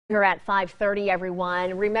We're at 5:30,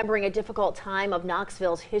 everyone. Remembering a difficult time of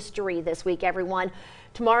Knoxville's history this week, everyone.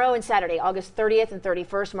 Tomorrow and Saturday, August 30th and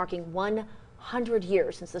 31st, marking 100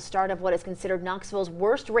 years since the start of what is considered Knoxville's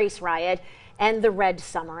worst race riot and the Red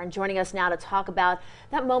Summer. And joining us now to talk about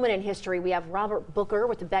that moment in history, we have Robert Booker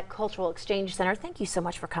with the Beck Cultural Exchange Center. Thank you so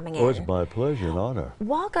much for coming in. Oh, it's my pleasure and honor.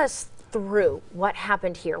 Walk us through what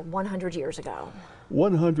happened here 100 years ago.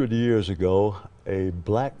 100 years ago, a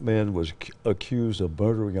black man was accused of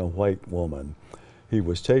murdering a white woman. He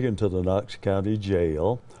was taken to the Knox County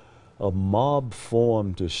Jail. A mob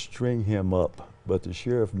formed to string him up, but the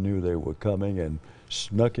sheriff knew they were coming and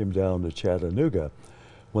snuck him down to Chattanooga.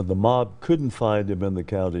 When the mob couldn't find him in the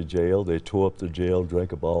county jail, they tore up the jail,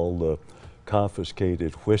 drank up all the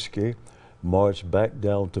confiscated whiskey, marched back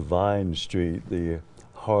down to Vine Street, the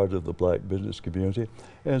heart of the black business community,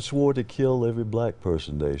 and swore to kill every black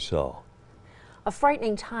person they saw. A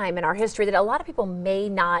frightening time in our history that a lot of people may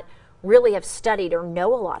not really have studied or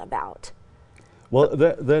know a lot about. Well,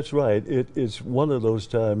 that's right. It's one of those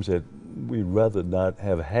times that we'd rather not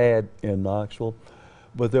have had in Knoxville,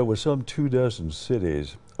 but there were some 24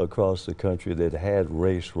 cities across the country that had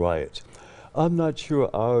race riots. I'm not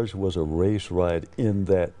sure ours was a race riot in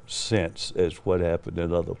that sense as what happened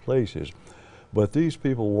in other places. But these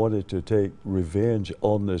people wanted to take revenge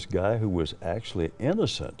on this guy who was actually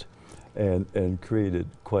innocent and created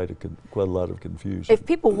quite a lot of confusion. If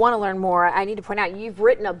people want to learn more, I need to point out you've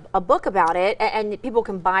written a book about it, and people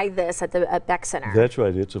can buy this at the Beck Center. That's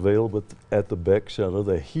right. It's available at the Beck Center,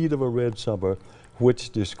 The Heat of a Red Summer,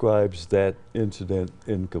 which describes that incident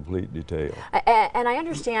in complete detail. And I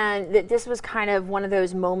understand that this was kind of one of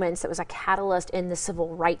those moments that was a catalyst in the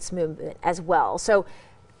civil rights movement as well. So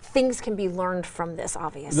things can be learned from this,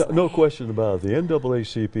 obviously. No question about it. The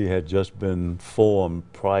NAACP had just been formed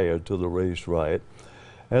prior to the race riot,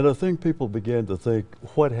 and I think people began to think,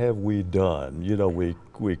 what have we done? You know,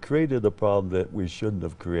 we created a problem that we shouldn't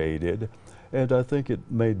have created, and I think it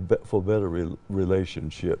made for better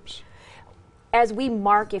relationships. As we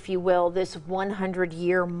mark, if you will, this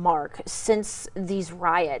 100-year mark since these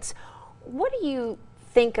riots, what do you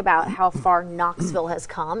think about how far Knoxville has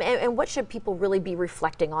come, and what should people really be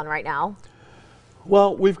reflecting on right now?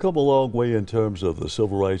 Well, we've come a long way in terms of the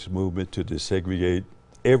civil rights movement to desegregate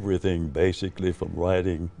everything, basically, from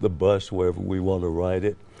riding the bus wherever we want to ride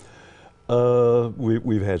it.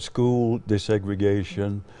 We've had school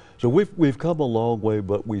desegregation. So we've come a long way,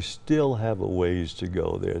 but we still have a ways to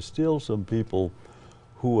go. There's still some people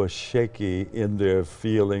who are shaky in their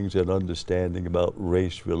feelings and understanding about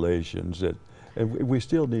race relations, and we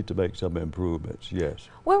still need to make some improvements, yes.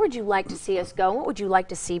 Where would you like to see us go? What would you like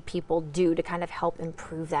to see people do to kind of help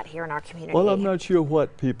improve that here in our community? Well, I'm not sure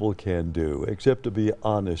what people can do, except to be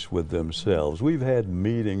honest with themselves. We've had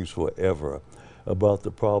meetings forever about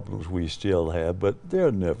the problems we still have, but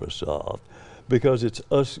they're never solved, because it's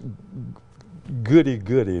us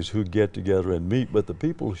goody-goodies who get together and meet, but the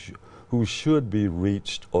people who should be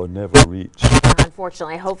reached are never reached.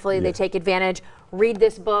 Unfortunately, hopefully they take advantage. Read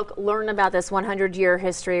this book, learn about this 100-year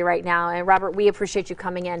history right now. And Robert, we appreciate you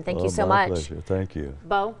coming in. Thank you so much. My pleasure. Thank you.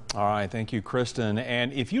 Bo? All right. Thank you, Kristen.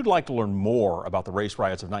 And if you'd like to learn more about the race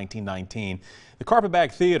riots of 1919, the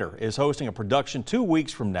Carpetbag Theater is hosting a production 2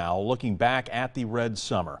 weeks from now looking back at the Red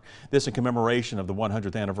Summer. This in commemoration of the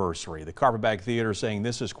 100th anniversary. The Carpetbag Theater saying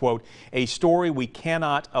this is, quote, a story we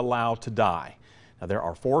cannot allow to die. Now, there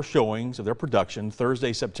are 4 showings of their production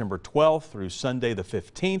Thursday, September 12th through Sunday the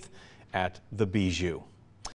 15th at the Bijou.